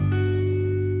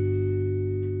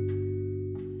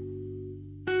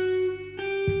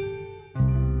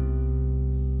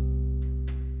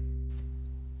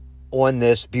on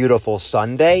this beautiful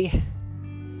Sunday,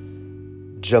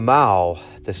 Jamal,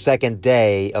 the second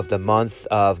day of the month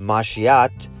of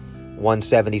Mashiach,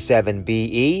 177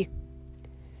 BE.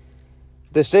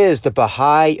 This is the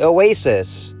Baha'i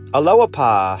Oasis.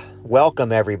 Aloha,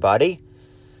 welcome everybody.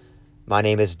 My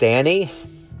name is Danny,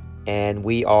 and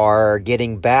we are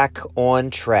getting back on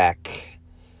track.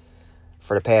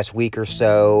 For the past week or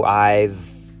so, I've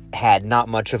had not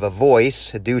much of a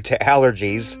voice due to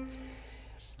allergies,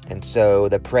 and so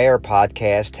the prayer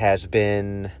podcast has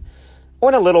been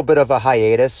on a little bit of a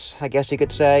hiatus, I guess you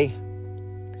could say.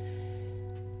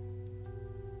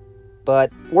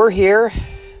 But we're here.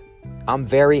 I'm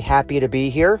very happy to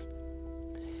be here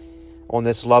on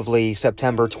this lovely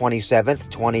September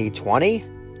 27th, 2020.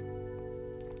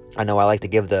 I know I like to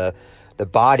give the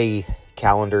body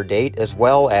calendar date as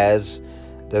well as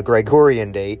the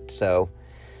Gregorian date, so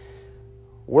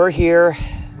we're here,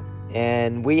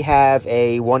 and we have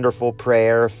a wonderful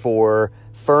prayer for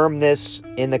firmness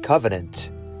in the covenant.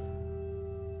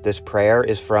 This prayer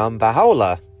is from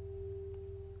Baha'u'llah.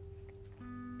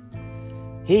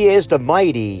 He is the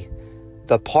mighty,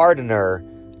 the pardoner,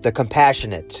 the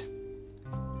compassionate.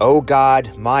 O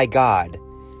God, my God,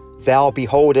 thou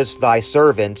beholdest thy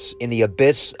servants in the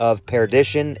abyss of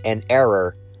perdition and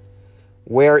error.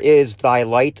 Where is thy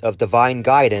light of divine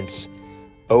guidance,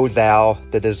 O thou,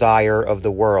 the desire of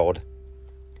the world?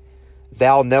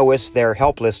 Thou knowest their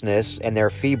helplessness and their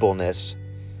feebleness.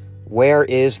 Where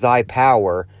is thy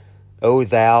power, O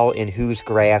thou in whose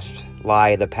grasp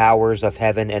lie the powers of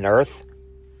heaven and earth?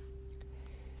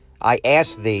 I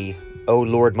ask thee, O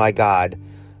Lord my God,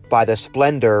 by the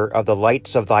splendor of the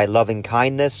lights of thy loving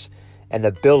kindness and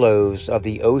the billows of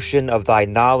the ocean of thy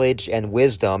knowledge and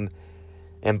wisdom,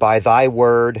 and by thy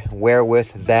word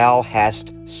wherewith thou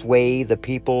hast swayed the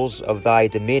peoples of thy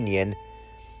dominion,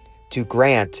 to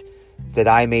grant that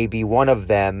I may be one of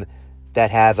them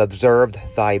that have observed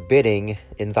thy bidding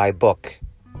in thy book.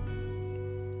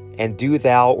 And do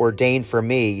thou ordain for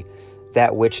me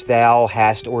that which thou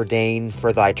hast ordained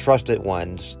for thy trusted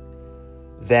ones,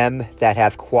 them that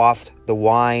have quaffed the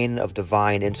wine of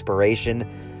divine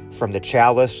inspiration from the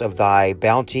chalice of thy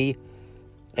bounty,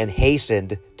 and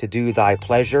hastened to do thy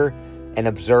pleasure and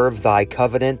observe thy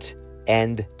covenant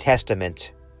and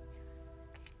testament.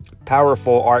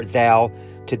 Powerful art thou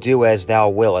to do as thou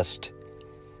willest.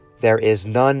 There is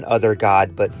none other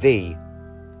God but thee,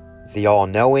 the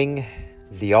all-knowing,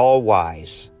 the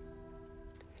all-wise.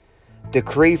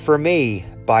 Decree for me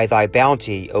by thy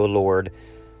bounty, O Lord,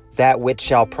 that which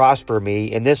shall prosper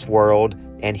me in this world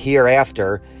and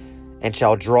hereafter, and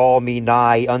shall draw me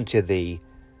nigh unto thee,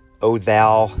 O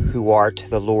thou who art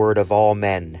the Lord of all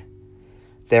men.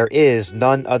 There is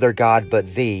none other God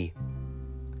but thee,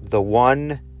 the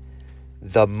one,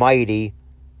 the mighty,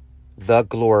 the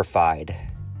glorified.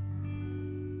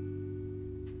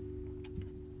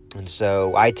 And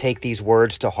so I take these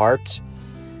words to heart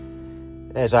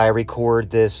as I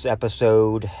record this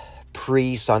episode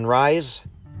pre-sunrise.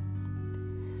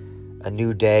 A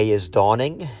new day is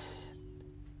dawning,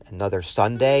 another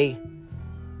Sunday,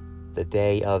 the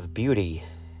day of beauty.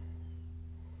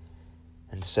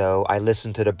 And so I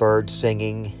listen to the birds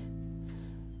singing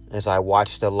as I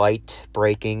watch the light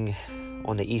breaking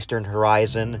on the eastern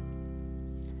horizon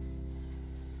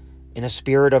in a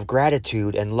spirit of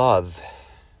gratitude and love,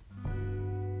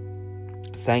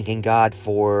 thanking God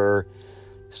for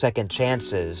second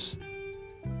chances,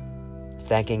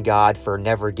 thanking God for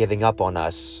never giving up on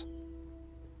us,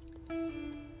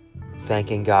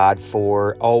 thanking God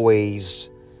for always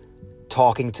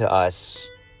talking to us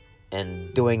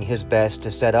and doing his best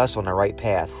to set us on the right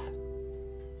path.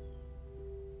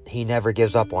 He never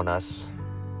gives up on us,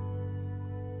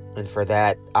 and for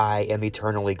that I am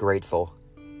eternally grateful.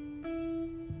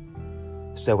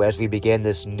 So as we begin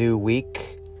this new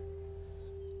week,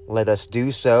 let us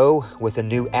do so with a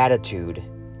new attitude.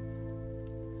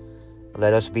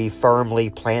 Let us be firmly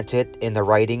planted in the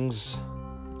writings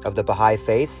of the Baha'i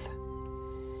faith,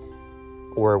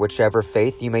 or whichever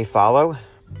faith you may follow.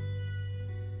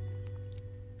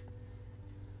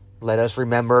 Let us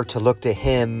remember to look to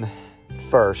him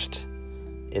first,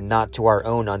 and not to our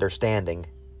own understanding.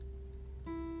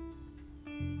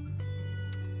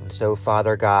 And so,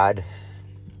 Father God,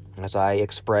 as I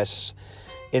express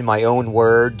in my own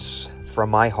words from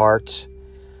my heart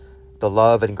the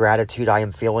love and gratitude I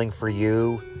am feeling for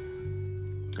you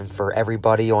and for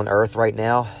everybody on earth right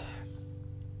now,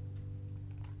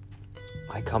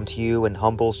 I come to you in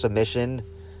humble submission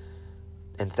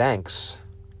and thanks.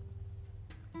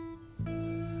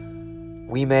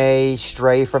 We may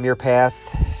stray from your path,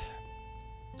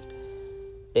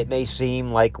 it may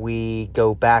seem like we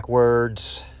go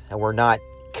backwards and we're not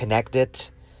connected.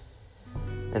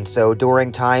 And so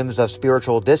during times of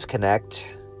spiritual disconnect,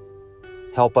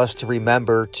 help us to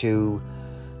remember to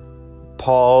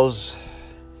pause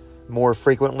more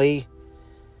frequently,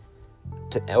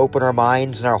 to open our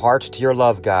minds and our hearts to your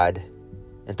love, God,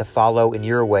 and to follow in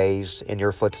your ways, in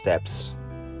your footsteps.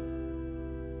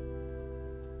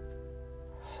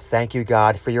 Thank you,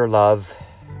 God, for your love.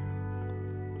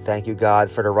 Thank you,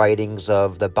 God, for the writings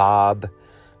of the Bab,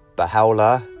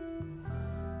 Baha'u'llah,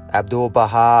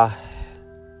 Abdul-Baha,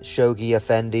 Shoghi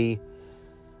Effendi,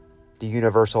 the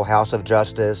Universal House of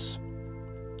Justice,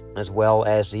 as well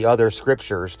as the other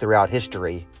scriptures throughout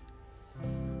history,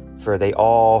 for they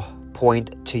all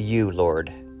point to you,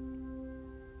 Lord.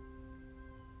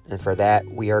 And for that,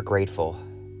 we are grateful.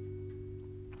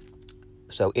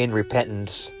 So in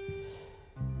repentance,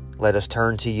 let us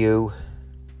turn to you.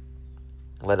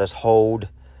 Let us hold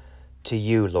to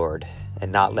you, Lord,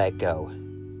 and not let go.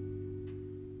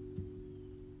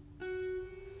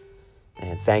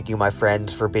 And thank you, my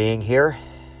friends, for being here.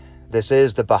 This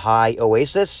is the Baha'i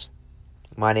Oasis.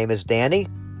 My name is Danny.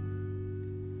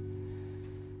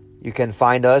 You can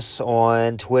find us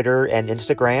on Twitter and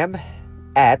Instagram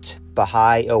at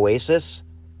Baha'i Oasis.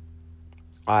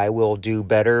 I will do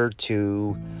better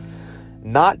to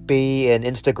not be an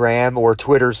Instagram or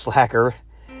Twitter slacker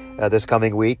this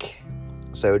coming week.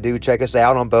 So do check us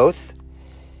out on both.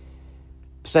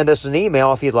 Send us an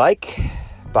email if you'd like.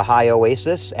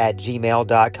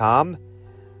 Baha'iOasis@gmail.com.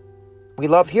 We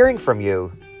love hearing from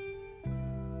you.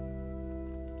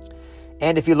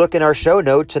 And if you look in our show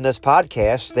notes in this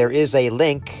podcast, there is a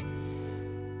link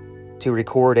to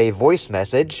record a voice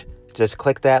message. Just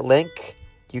click that link.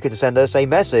 You can send us a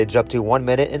message up to 1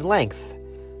 minute in length.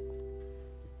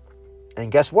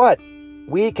 And guess what?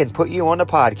 We can put you on a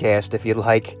podcast if you'd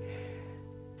like.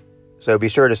 So be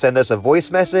sure to send us a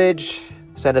voice message,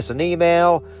 send us an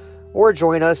email, or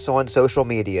join us on social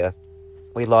media.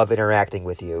 We love interacting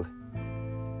with you.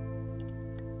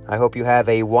 I hope you have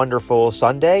a wonderful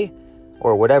Sunday,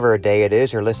 or whatever day it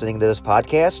is you're listening to this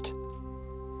podcast.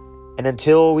 And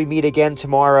until we meet again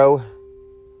tomorrow,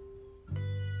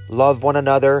 love one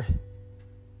another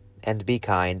and be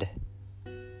kind.